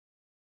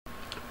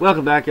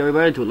Welcome back,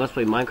 everybody, to Let's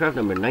Play Minecraft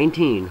number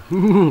 19.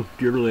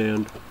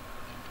 Dearland.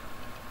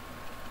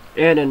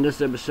 And in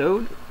this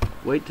episode,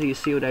 wait till you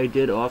see what I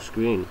did off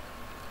screen.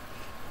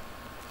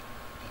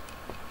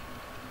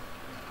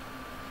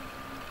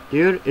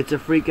 Dude, it's a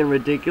freaking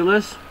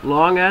ridiculous,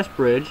 long-ass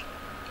bridge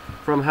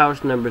from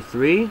house number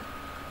 3,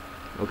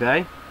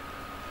 okay,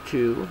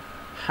 to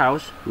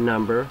house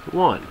number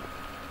 1.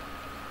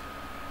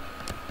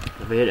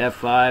 If I hit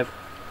F5,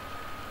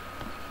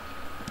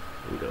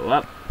 and go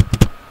up.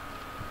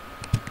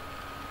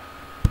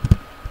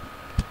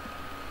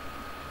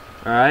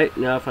 Alright,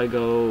 now if I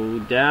go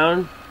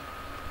down,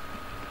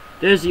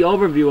 there's the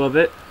overview of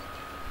it.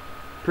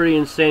 Pretty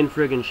insane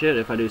friggin' shit,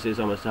 if I do say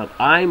so myself.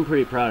 I'm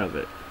pretty proud of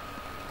it.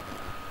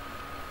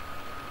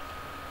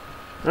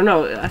 I don't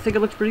know, I think it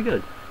looks pretty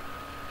good.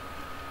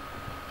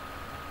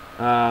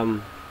 I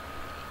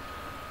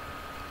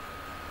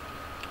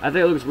think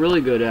it looks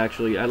really good,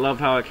 actually. I love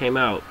how it came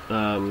out.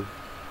 The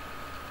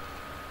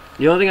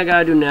only thing I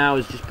gotta do now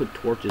is just put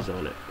torches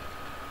on it.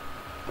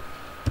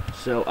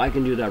 So I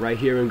can do that right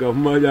here and go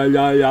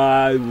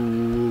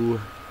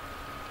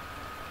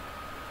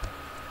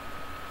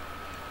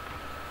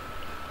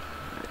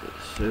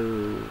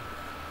so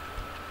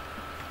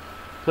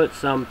put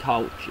some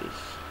torches.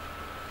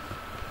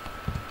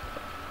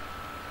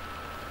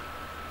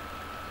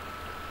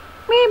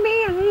 Maybe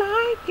I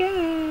like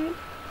it.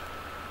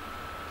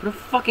 Put a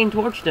fucking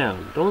torch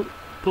down. Don't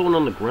put one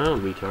on the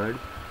ground, retard.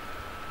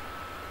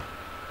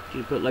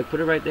 You put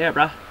it right there,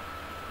 bruh.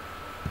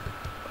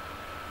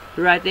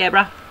 Right there,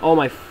 bruh. Oh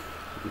my.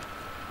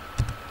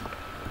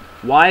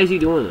 Why is he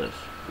doing this?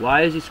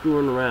 Why is he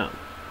screwing around?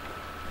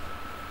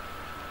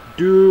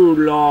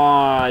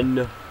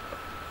 Dulon.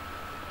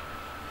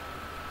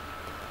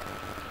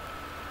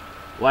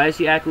 Why is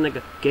he acting like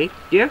a cake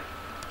deer?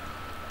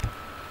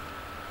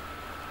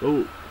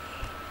 Oh.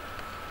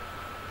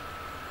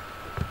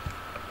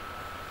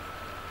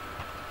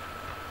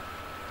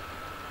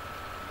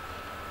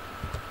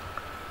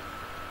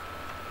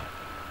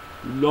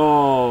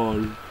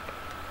 Lol.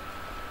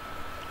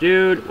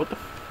 Dude, what the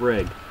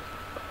frig?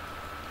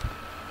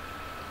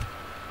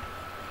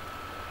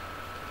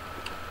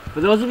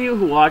 For those of you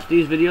who watch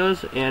these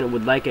videos and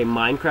would like a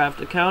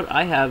Minecraft account,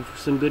 I have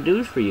some good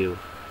news for you.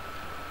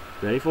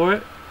 Ready for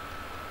it?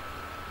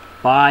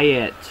 Buy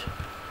it.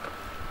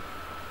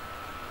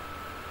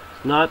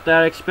 It's not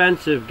that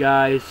expensive,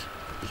 guys.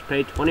 Just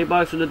pay 20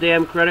 bucks with a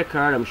damn credit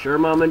card. I'm sure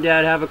mom and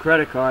dad have a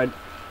credit card.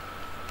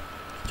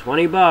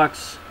 20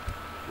 bucks.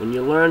 When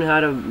you learn how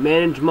to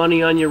manage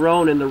money on your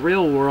own in the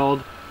real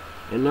world,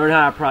 and learn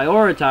how to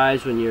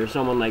prioritize when you're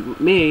someone like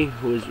me,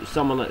 who is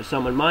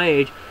someone my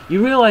age,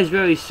 you realize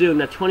very soon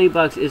that 20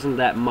 bucks isn't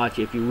that much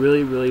if you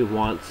really, really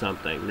want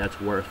something that's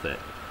worth it.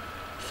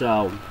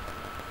 So,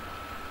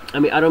 I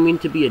mean, I don't mean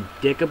to be a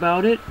dick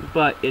about it,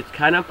 but it's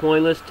kind of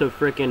pointless to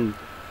frickin'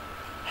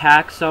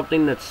 hack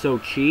something that's so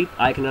cheap.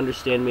 I can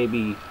understand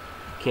maybe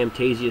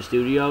Camtasia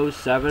Studios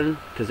 7,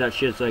 because that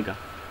shit's like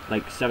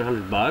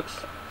 700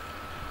 bucks.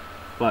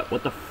 But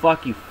what the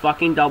fuck, you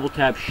fucking double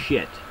tap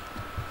shit.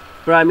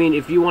 But I mean,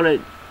 if you want to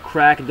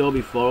crack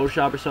Adobe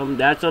Photoshop or something,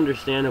 that's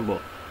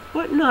understandable.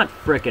 But not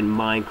frickin'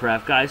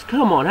 Minecraft, guys.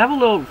 Come on, have a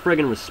little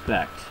friggin'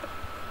 respect.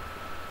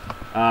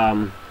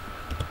 So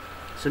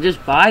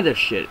just buy this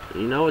shit.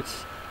 You know,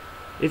 it's...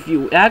 If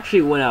you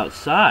actually went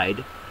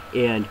outside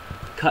and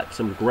cut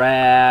some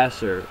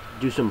grass or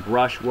do some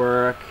brush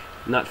work,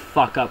 not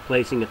fuck up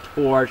placing a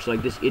torch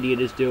like this idiot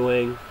is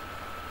doing.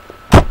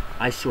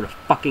 I swear to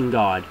fucking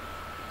God.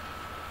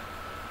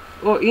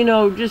 Or, you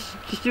know, just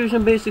do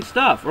some basic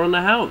stuff around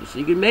the house.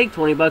 You can make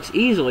 20 bucks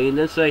easily and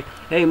then say,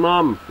 hey,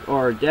 mom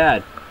or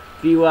dad,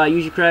 if you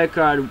use your credit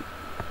card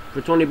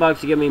for 20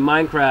 bucks to give me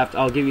Minecraft,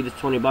 I'll give you this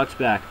 20 bucks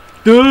back.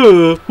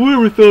 Duh!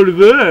 Whoever thought of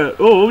that?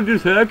 Oh, I'll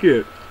just hack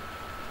it.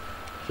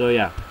 So,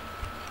 yeah.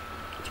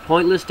 It's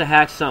pointless to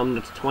hack something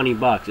that's 20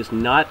 bucks. It's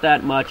not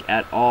that much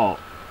at all.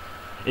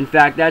 In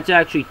fact, that's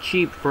actually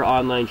cheap for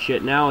online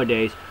shit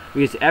nowadays,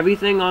 because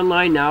everything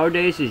online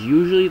nowadays is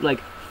usually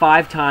like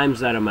 5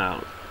 times that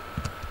amount.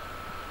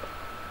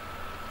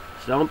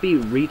 So don't be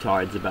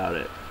retards about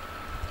it.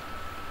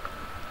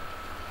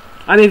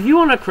 I mean, if you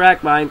want to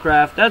crack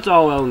Minecraft, that's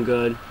all well and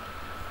good.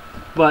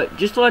 But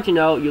just to let you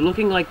know, you're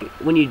looking like,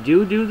 when you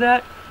do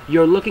that,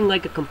 you're looking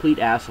like a complete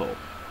asshole.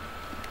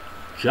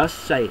 Just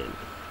saying.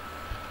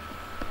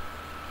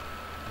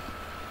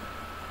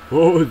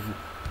 Oh.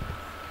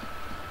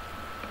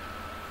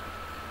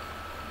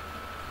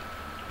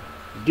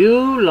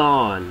 Do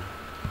lawn.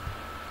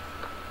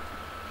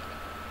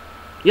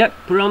 Yep,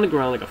 put it on the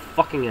ground like a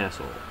fucking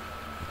asshole.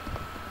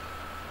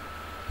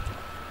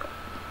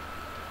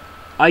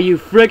 Are you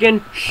friggin'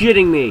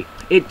 shitting me?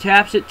 It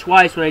taps it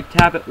twice when I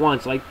tap it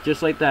once,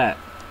 just like that.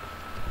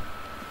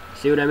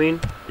 See what I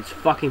mean? It's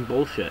fucking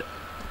bullshit.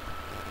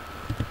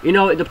 You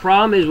know, the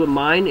problem is with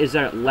mine is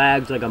that it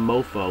lags like a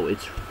mofo.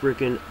 It's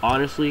freaking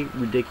honestly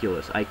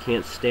ridiculous. I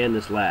can't stand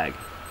this lag.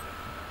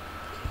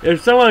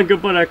 If someone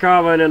could put a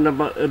comment in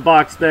the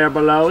box there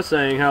below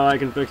saying how I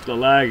can fix the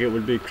lag, it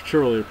would be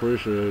truly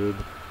appreciated.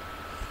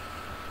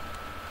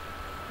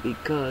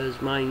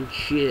 Because mine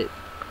shit.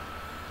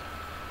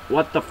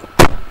 What the f...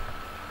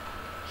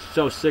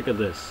 So sick of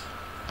this.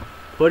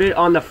 Put it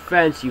on the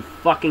fence, you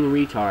fucking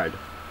retard.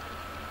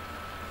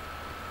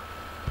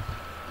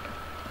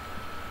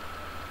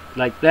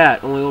 Like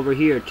that, only over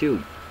here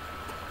too.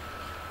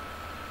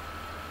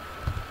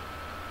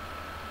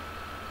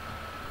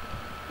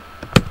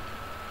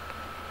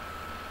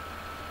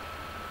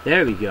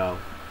 There we go.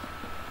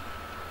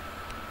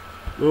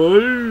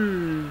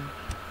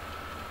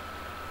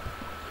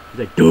 He's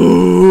like,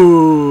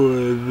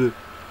 dude.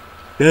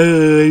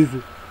 Guys.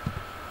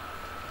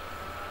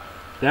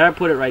 There,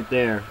 put it right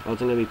there, or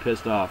else I'm gonna be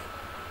pissed off.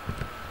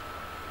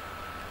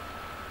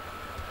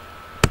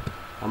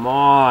 Come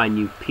on,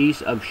 you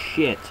piece of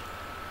shit.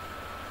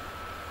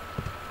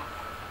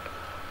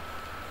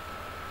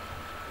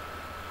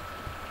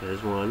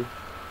 There's one.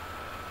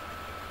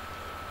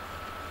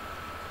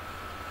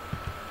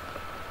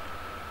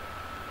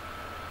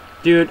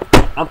 Dude,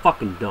 I'm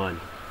fucking done.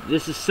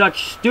 This is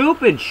such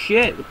stupid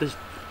shit with this.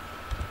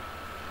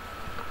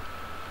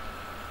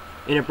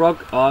 And it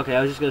broke. Oh, okay,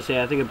 I was just gonna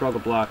say, I think it broke a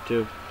block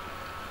too.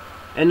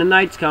 And the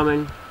night's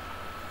coming.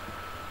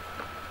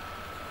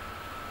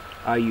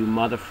 Are you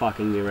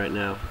motherfucking me right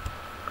now?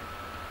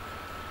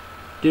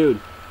 Dude,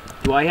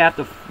 do I have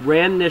to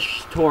ram this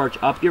torch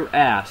up your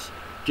ass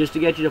just to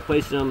get you to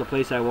place it on the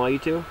place I want you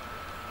to?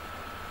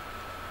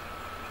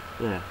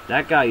 Yeah,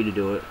 that got you to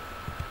do it.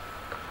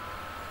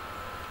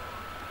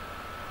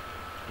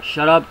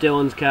 Shut up,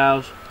 Dylan's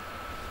cows.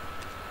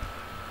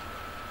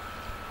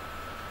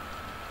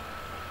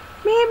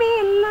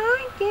 Maybe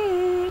like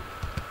it.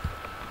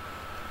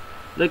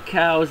 The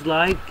cows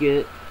like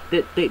it.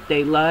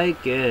 They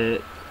like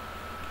it.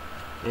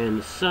 And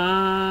the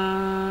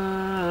sun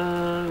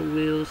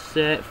will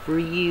set for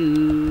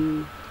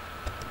you.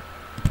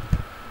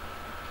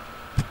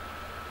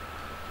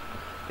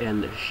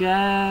 And the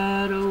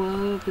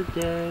shadow of the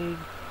day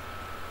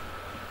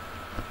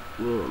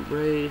will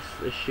embrace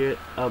the shit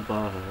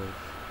above.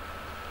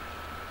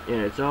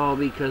 And it's all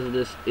because of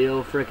this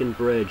ill frickin'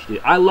 bridge,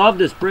 dude. I love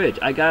this bridge.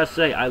 I gotta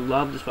say, I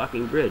love this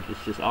fucking bridge.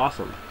 It's just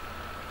awesome.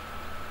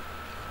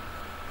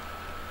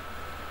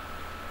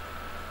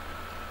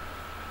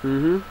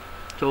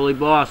 Totally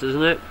boss,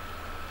 isn't it?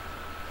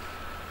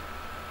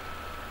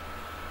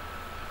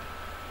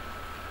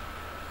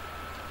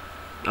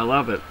 I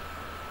love it.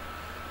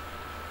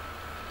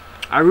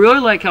 I really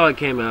like how it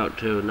came out,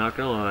 too. Not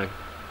gonna lie.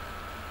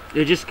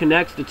 It just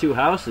connects the two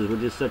houses,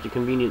 which is such a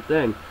convenient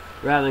thing,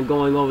 rather than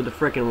going over the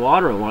frickin'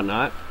 water and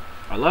whatnot.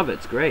 I love it.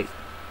 It's great.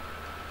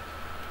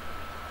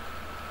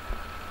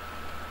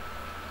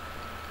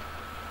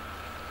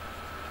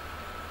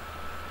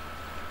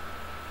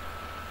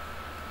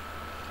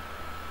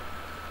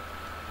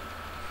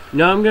 You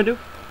know what I'm gonna do?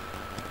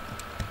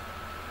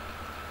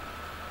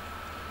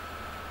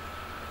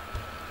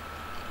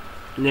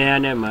 Nah,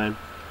 never mind.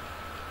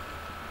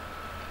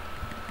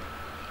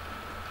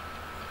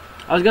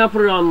 I was gonna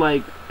put it on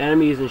like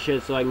enemies and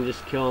shit so I can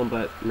just kill them,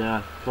 but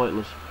nah,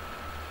 pointless.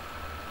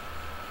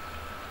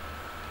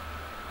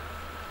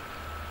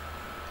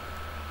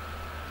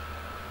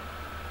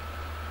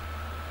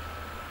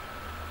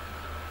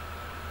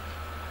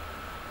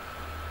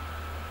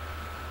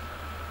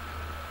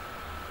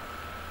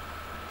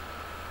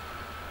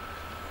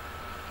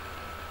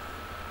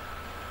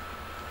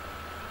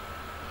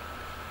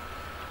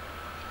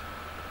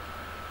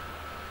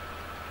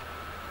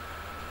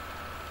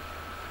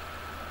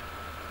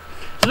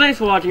 So thanks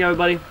for watching,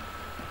 everybody.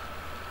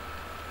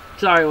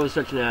 Sorry I was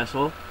such an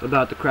asshole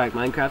about the cracked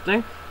Minecraft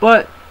thing,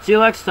 but see you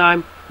next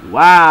time.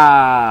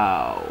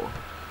 Wow.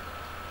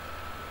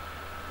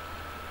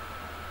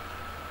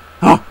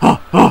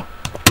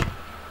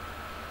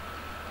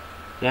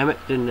 Damn it,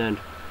 didn't end.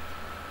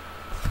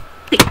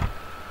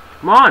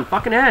 Come on,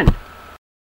 fucking end.